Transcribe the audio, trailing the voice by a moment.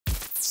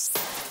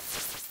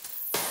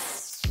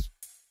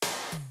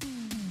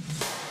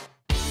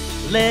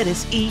let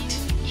us eat.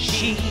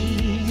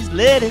 She's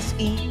let us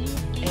eat.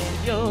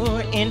 And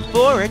you're in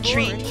for a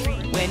treat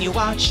when you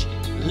watch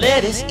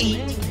Let Us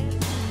Eat.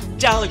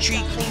 Dollar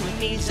Tree clean with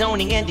me,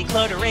 zoning and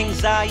decluttering.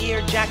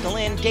 Zaire,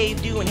 Jacqueline,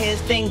 Dave doing his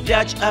thing.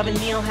 Dutch oven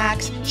meal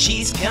hacks.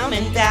 She's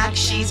coming back,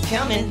 she's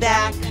coming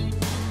back.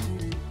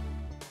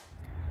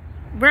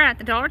 We're at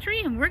the Dollar Tree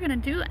and we're gonna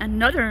do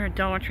another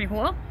Dollar Tree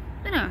haul.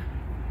 I'm gonna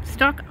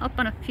stock up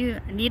on a few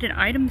needed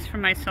items for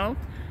myself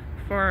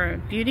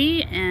for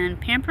beauty and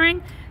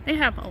pampering. They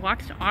have a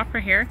lot to offer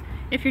here.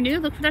 If you're new,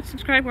 look for that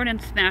subscribe button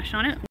and smash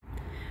on it.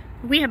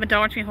 We have a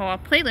Dollar Tree haul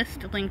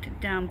playlist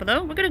linked down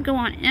below. We're going to go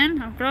on in.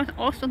 I'm going to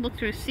also look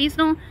through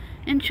seasonal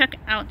and check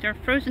out their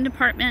frozen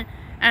department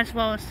as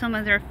well as some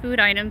of their food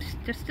items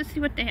just to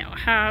see what they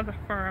have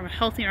for a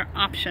healthier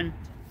option.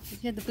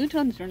 Yeah, the blue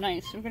tones are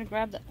nice. We're going to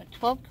grab the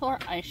 12 color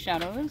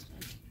eyeshadows.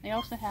 They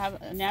also have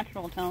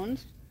natural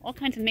tones. All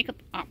kinds of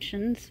makeup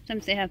options.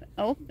 Sometimes they have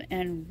Elf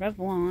and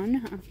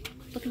Revlon.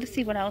 Looking to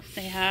see what else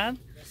they have.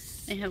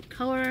 They have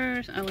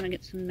colors. I want to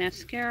get some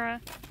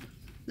mascara.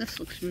 This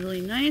looks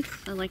really nice.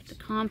 I like the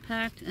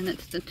compact, and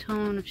it's the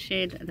tone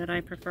shade that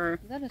I prefer.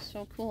 That is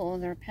so cool.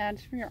 There are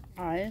pads for your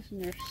eyes,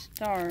 and they're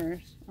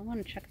stars. I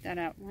want to check that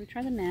out. I want to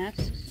try the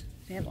masks.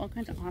 They have all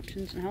kinds of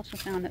options, and I also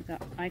found that the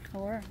eye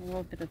color, a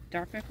little bit of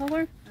darker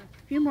color.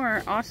 A few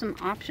more awesome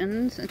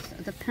options. It's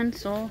the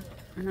pencil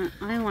and an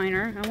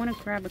eyeliner. I want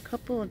to grab a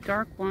couple of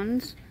dark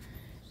ones,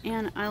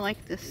 and I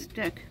like this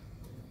stick.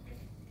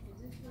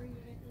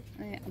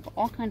 They have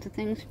all kinds of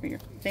things for your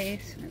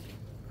face,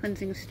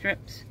 cleansing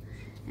strips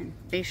and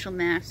facial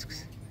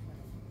masks,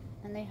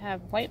 and they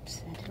have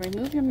wipes to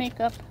remove your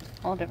makeup,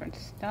 all different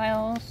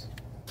styles.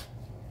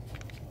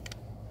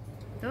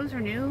 Those are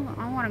new.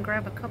 I want to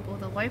grab a couple of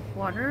the Life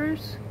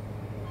Waters.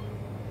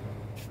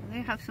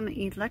 They have some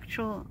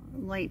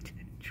electrolyte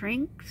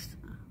drinks.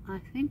 I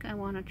think I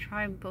want to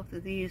try both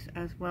of these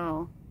as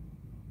well.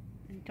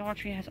 And Dollar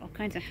Tree has all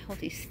kinds of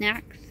healthy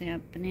snacks. They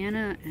have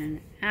banana and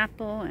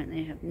apple, and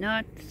they have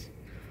nuts,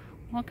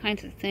 all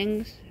kinds of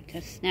things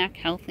to snack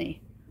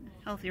healthy.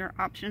 Healthier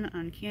option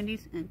on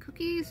candies and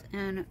cookies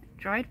and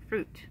dried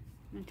fruit.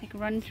 I'm going to take a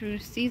run through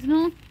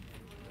seasonal.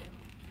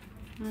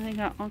 They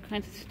got all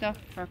kinds of stuff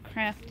for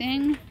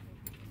crafting.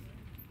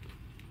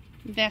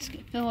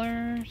 Basket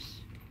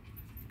fillers.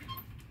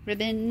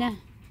 Ribbon.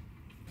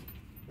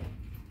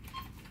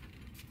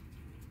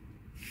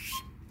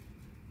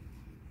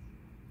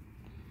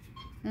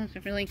 Those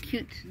are really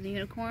cute, the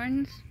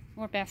unicorns.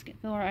 More basket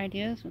filler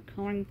ideas with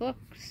coloring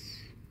books.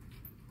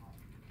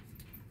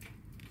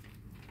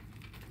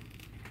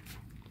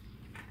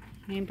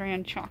 Name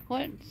brand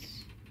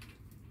chocolates.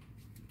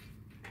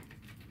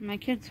 My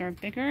kids are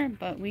bigger,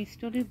 but we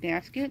still do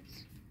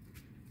baskets.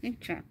 I think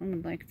Jacqueline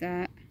would like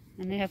that.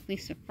 And they have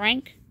Lisa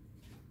Frank.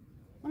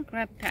 I want to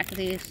grab a pack of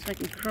these so I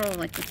can curl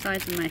like the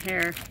size of my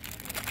hair.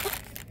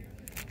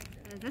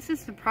 This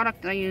is the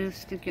product I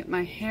use to get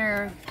my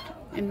hair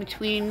in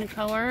between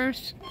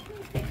colors,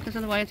 because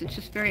otherwise it's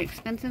just very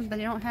expensive, but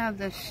they don't have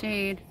the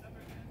shade.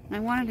 And I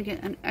wanted to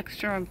get an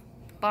extra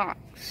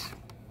box.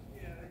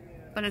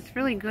 But it's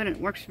really good. It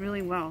works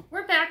really well.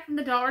 We're back from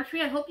the Dollar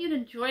Tree. I hope you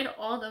enjoyed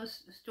all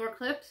those store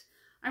clips.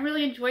 I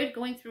really enjoyed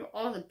going through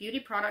all the beauty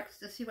products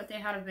to see what they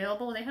had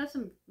available. They have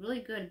some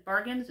really good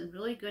bargains and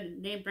really good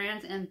name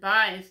brands and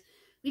buys.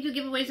 We do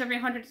giveaways every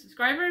 100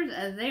 subscribers.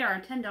 They are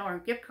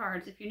 $10 gift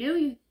cards. If you're new,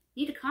 you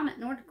need to comment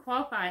in order to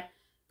qualify.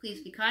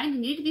 Please be kind.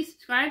 You need to be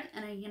subscribed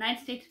and a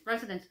United States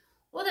resident.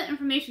 All that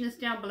information is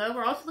down below.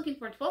 We're also looking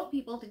for 12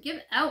 people to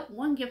give out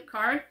one gift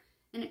card,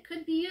 and it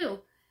could be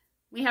you.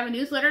 We have a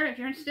newsletter. If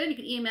you're interested, you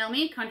can email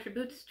me,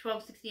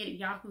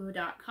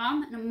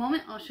 contributes1268@yahoo.com. In a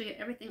moment, I'll show you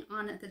everything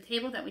on the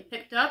table that we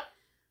picked up.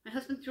 My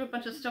husband threw a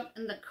bunch of stuff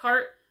in the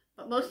cart,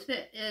 but most of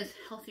it is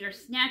healthier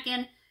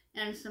snacking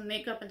and some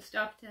makeup and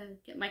stuff to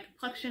get my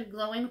complexion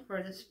glowing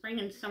for the spring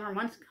and summer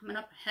months coming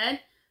up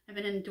ahead. I've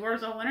been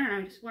indoors all winter, and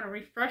I just want to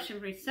refresh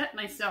and reset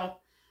myself.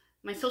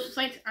 My social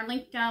sites are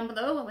linked down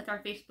below with our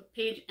Facebook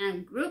page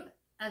and group,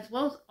 as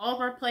well as all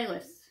of our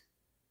playlists.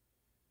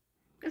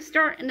 I'm going to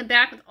start in the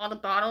back with all the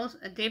bottles.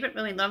 David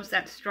really loves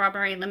that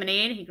strawberry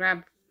lemonade. He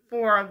grabbed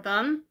 4 of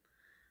them.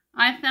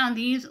 I found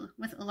these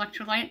with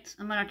electrolytes.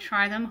 I'm going to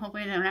try them.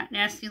 Hopefully they're not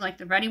nasty like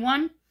the Ready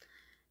one.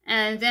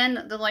 And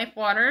then the Life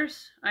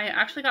Waters. I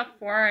actually got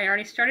 4. I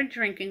already started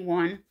drinking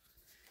one.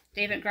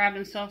 David grabbed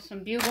himself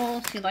some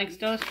Bugles. He likes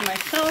those for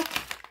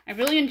myself. I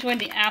really enjoyed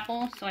the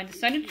apple, so I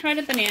decided to try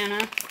the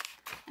banana.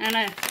 And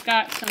I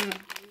got some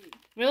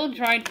real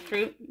dried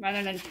fruit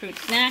rather than fruit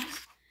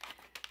snacks.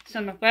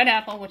 Some red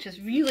apple, which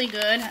is really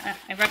good.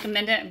 I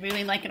recommend it. I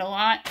really like it a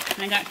lot.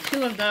 And I got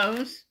 2 of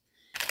those.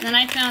 And then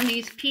I found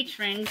these peach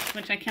rings,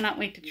 which I cannot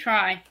wait to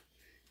try.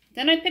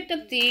 Then I picked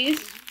up these,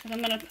 because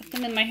I'm going to put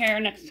them in my hair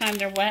next time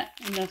they're wet,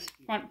 in this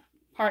front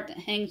part that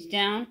hangs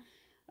down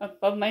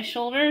above my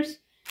shoulders.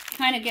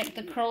 Kind of get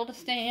the curl to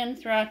stay in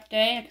throughout the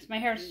day, because my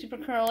hair is super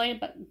curly,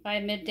 but by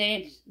midday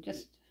it's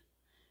just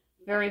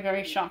very,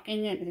 very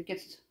shocking. It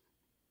gets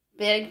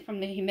big from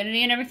the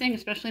humidity and everything,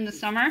 especially in the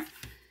summer.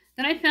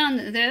 Then I found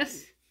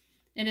this.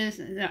 It is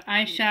the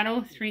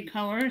eyeshadow, 3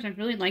 colors. I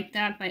really like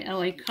that by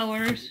LA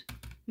Colors.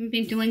 I'm going to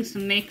be doing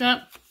some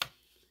makeup.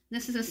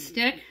 This is a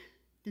stick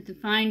to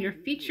define your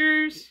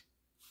features.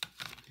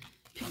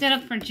 Pick that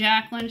up for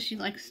Jacqueline. She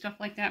likes stuff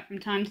like that from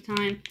time to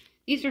time.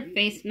 These are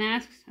face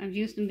masks. I've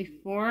used them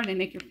before. They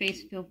make your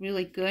face feel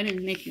really good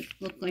and make you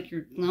look like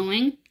you're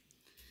glowing.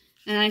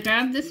 And I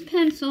grabbed this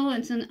pencil.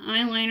 It's an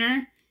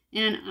eyeliner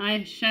and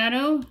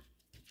eyeshadow.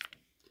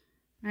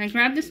 I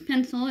grabbed this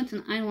pencil. It's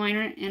an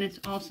eyeliner and it's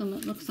also,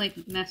 it looks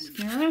like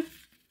mascara.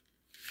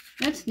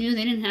 That's new.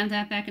 They didn't have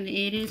that back in the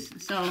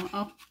 80s. So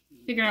I'll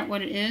figure out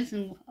what it is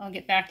and I'll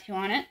get back to you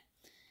on it.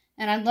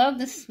 And I love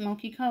this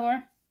smoky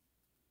color.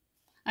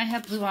 I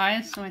have blue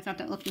eyes, so I thought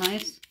that looked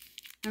nice.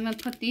 I'm going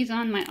to put these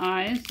on my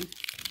eyes.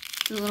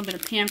 Do a little bit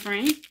of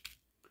pampering.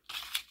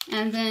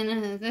 And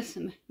then this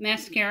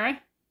mascara.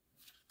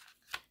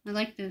 I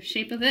like the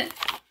shape of it.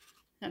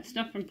 Got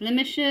stuff from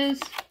blemishes.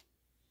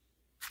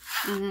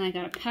 And then I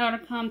got a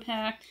powder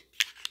compact.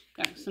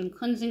 Got some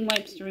cleansing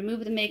wipes to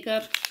remove the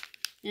makeup.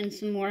 And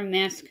some more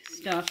mask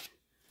stuff.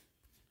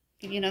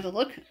 Give you another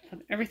look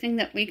of everything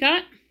that we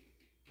got.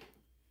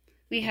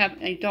 We have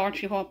a Dollar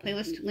Tree haul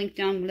playlist linked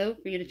down below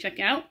for you to check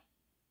out.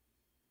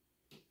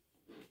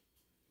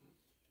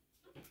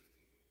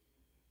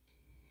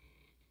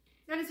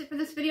 That is it for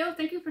this video.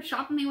 Thank you for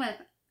shopping with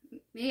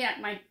me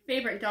at my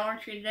favorite Dollar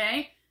Tree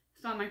today.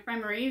 I saw my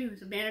friend Marie,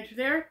 who's a manager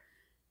there,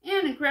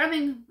 and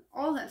grabbing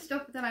all that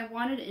stuff that I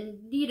wanted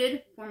and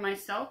needed for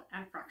myself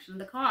at a fraction of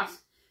the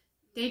cost.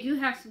 They do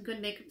have some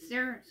good makeups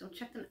there, so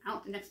check them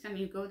out the next time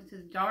you go to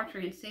the Dollar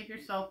Tree and save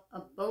yourself a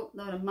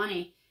boatload of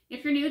money.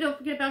 If you're new, don't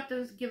forget about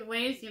those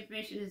giveaways. The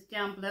information is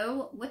down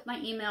below with my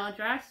email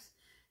address,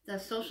 the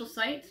social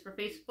sites for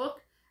Facebook,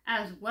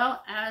 as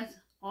well as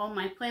all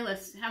my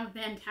playlists. Have a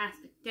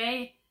fantastic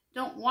day.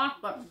 Don't walk,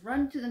 but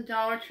run to the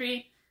Dollar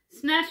Tree.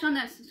 Smash on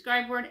that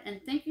subscribe button,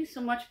 and thank you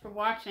so much for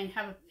watching.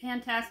 Have a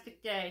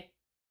fantastic day.